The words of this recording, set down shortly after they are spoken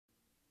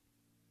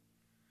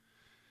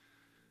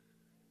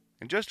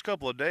In just a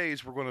couple of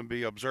days, we're going to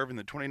be observing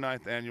the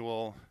 29th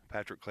annual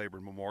Patrick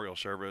Cleburne Memorial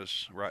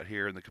Service right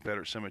here in the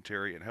Confederate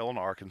Cemetery in Helena,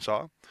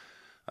 Arkansas.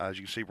 As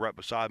you can see right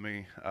beside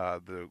me,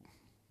 the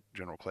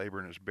General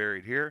Cleburne is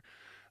buried here.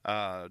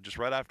 Just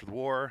right after the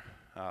war,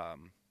 a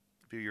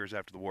few years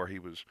after the war, he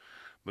was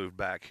moved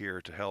back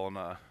here to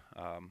Helena,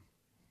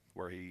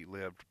 where he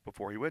lived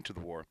before he went to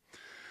the war.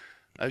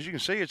 As you can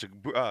see, it's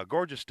a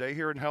gorgeous day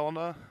here in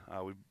Helena.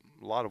 A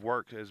lot of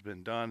work has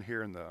been done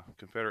here in the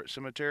Confederate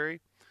Cemetery,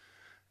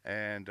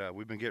 and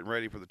we've been getting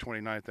ready for the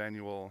 29th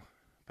annual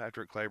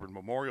Patrick Cleburne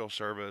Memorial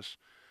Service.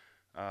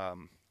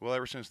 Well,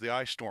 ever since the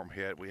ice storm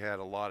hit, we had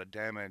a lot of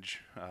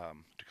damage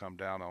to come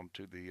down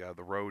onto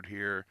the road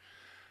here.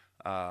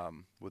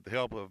 With the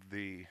help of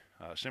the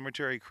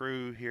cemetery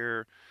crew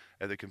here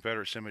at the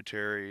Confederate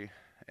Cemetery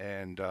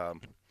and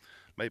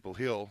Maple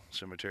Hill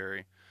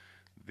Cemetery,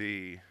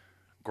 the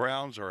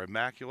grounds are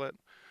immaculate.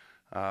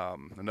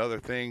 Another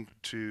thing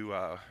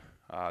to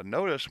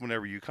notice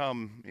whenever you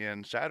come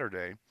in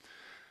Saturday,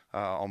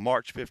 on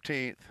March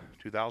 15th,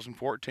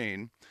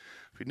 2014,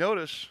 if you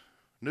notice,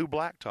 new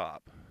blacktop.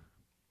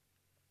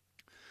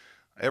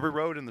 Every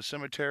road in the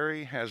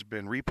cemetery has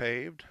been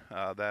repaved.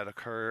 That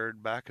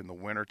occurred back in the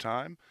winter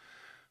time.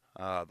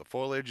 The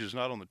foliage is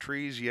not on the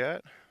trees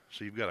yet,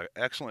 so you've got an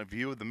excellent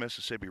view of the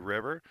Mississippi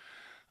River.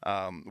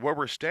 Where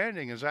we're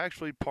standing is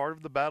actually part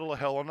of the Battle of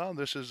Helena.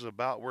 This is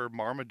about where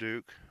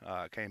Marmaduke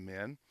came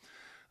in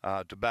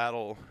to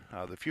battle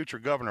the future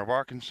governor of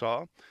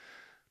Arkansas,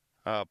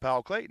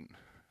 Powell Clayton.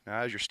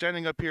 Now, as you're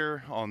standing up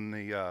here on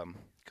the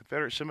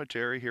Confederate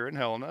Cemetery here in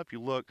Helena, if you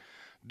look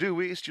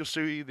due east, you'll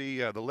see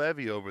the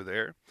levee over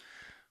there.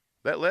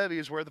 That levee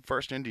is where the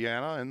 1st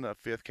Indiana and the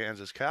 5th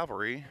Kansas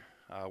Cavalry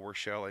were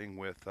shelling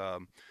with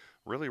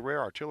really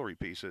rare artillery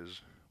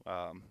pieces,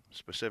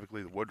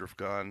 specifically the Woodruff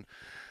gun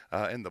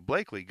and the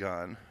Blakely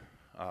gun,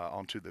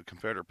 onto the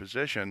Confederate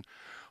position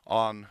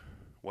on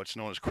what's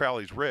known as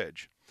Crowley's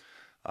Ridge.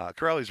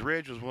 Crowley's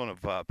Ridge was one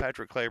of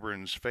Patrick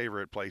Cleburne's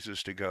favorite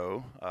places to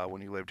go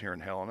when he lived here in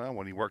Helena,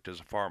 when he worked as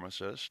a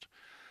pharmacist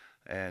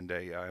and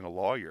a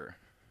lawyer,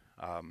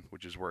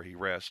 which is where he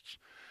rests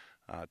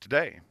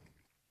today.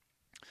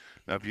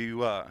 Now, if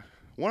you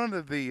one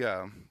of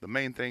the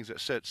main things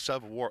that sets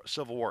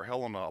Civil War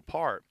Helena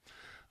apart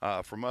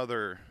from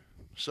other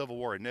Civil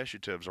War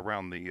initiatives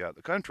around the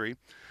country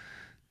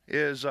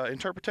is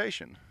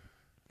interpretation.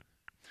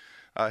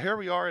 Here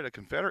we are at a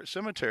Confederate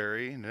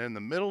cemetery, and in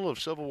the middle of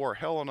Civil War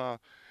Helena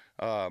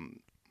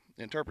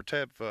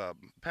interpretive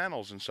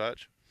panels and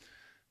such,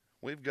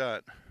 we've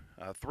got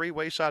 3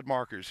 wayside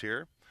markers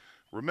here,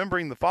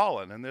 remembering the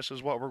fallen, and this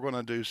is what we're going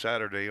to do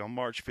Saturday on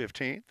March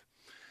 15th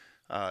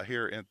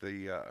here at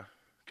the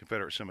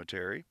Confederate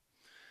Cemetery.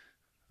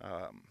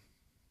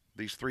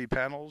 These 3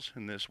 panels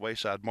in this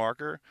wayside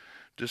marker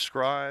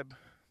describe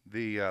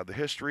the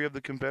history of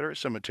the Confederate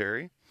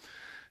Cemetery,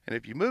 and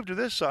if you move to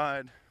this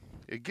side,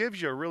 it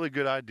gives you a really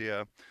good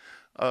idea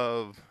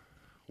of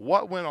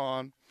what went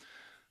on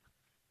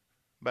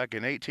back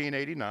in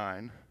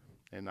 1889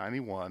 and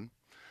 91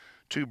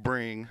 to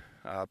bring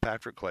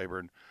Patrick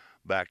Cleburne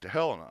back to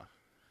Helena.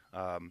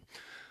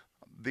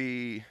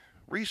 The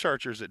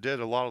researchers that did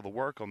a lot of the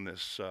work on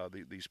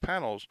these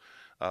panels,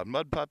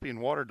 Mud Puppy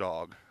and Water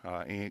Dog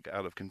Inc.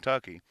 out of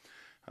Kentucky,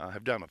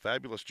 have done a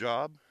fabulous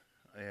job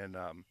in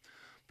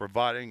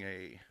providing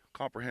a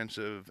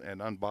comprehensive and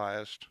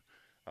unbiased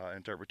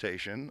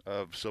interpretation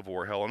of Civil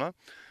War Helena.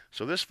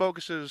 So this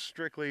focuses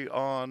strictly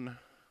on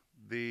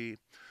the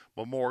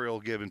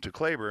memorial given to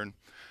Cleburne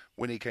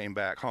when he came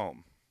back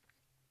home.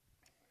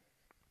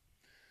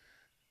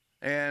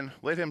 And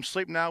let him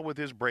sleep now with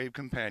his brave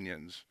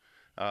companions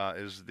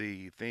is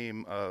the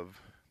theme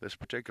of this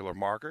particular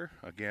marker.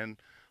 Again,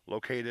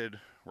 located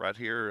right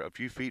here a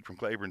few feet from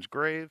Cleburne's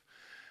grave.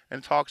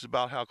 And it talks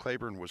about how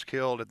Cleburne was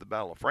killed at the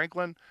Battle of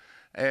Franklin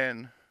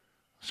and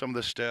some of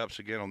the steps,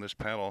 again, on this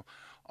panel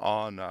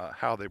on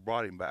how they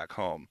brought him back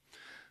home.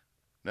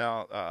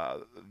 Now,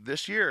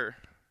 this year,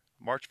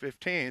 March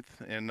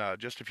 15th, in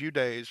just a few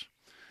days,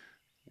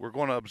 we're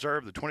going to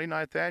observe the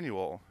 29th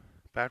annual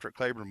Patrick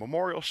Cleburne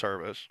Memorial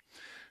Service,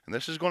 and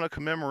this is going to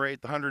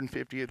commemorate the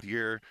 150th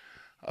year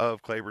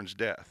of Cleburne's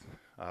death,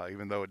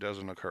 even though it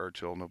doesn't occur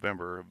till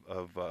November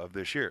of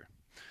this year.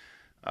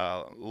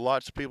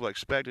 Lots of people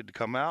expected to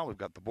come out. We've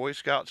got the Boy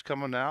Scouts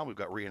coming out. We've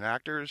got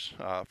reenactors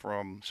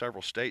from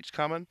several states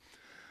coming.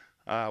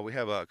 We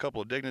have a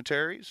couple of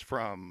dignitaries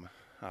from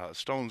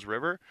Stones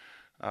River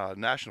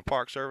National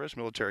Park Service,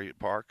 Military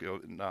Park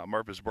in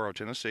Murfreesboro,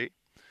 Tennessee,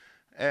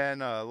 and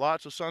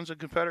lots of Sons of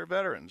Confederate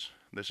Veterans.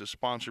 This is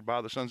sponsored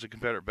by the Sons of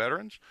Confederate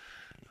Veterans.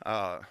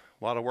 A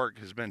lot of work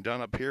has been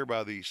done up here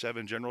by the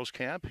 7 Generals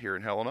Camp here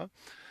in Helena.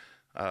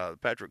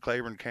 Patrick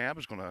Cleburne Camp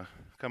is going to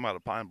come out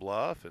of Pine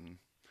Bluff and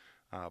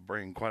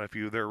bring quite a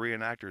few of their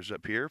reenactors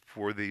up here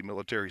for the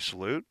military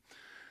salute.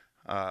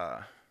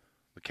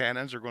 The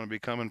cannons are going to be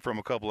coming from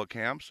a couple of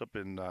camps up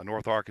in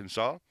North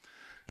Arkansas,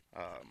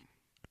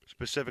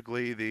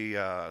 specifically the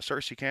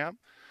Searcy Camp,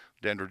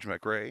 Dandridge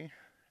McRae,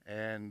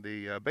 and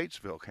the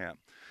Batesville Camp.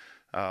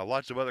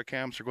 Lots of other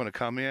camps are going to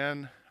come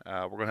in.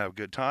 We're going to have a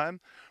good time.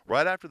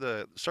 Right after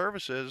the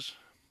services,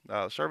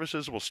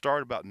 services will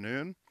start about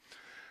noon.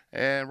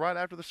 And right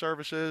after the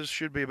services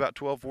should be about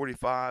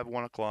 12:45,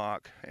 1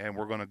 o'clock, and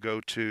we're going to go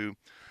to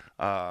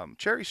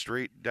Cherry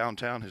Street,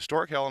 downtown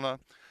historic Helena,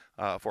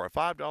 for a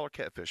 $5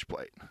 catfish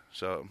plate.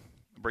 So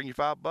bring your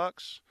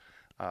 $5.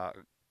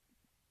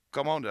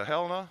 Come on to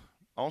Helena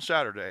on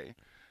Saturday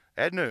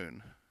at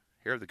noon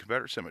here at the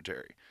Confederate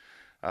Cemetery.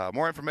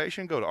 More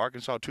information, go to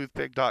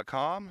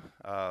arkansastoothpick.com.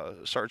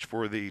 Search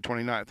for the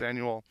 29th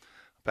annual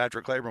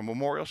Patrick Cleburne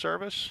Memorial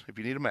Service if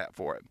you need a map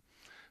for it.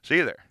 See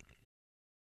you there.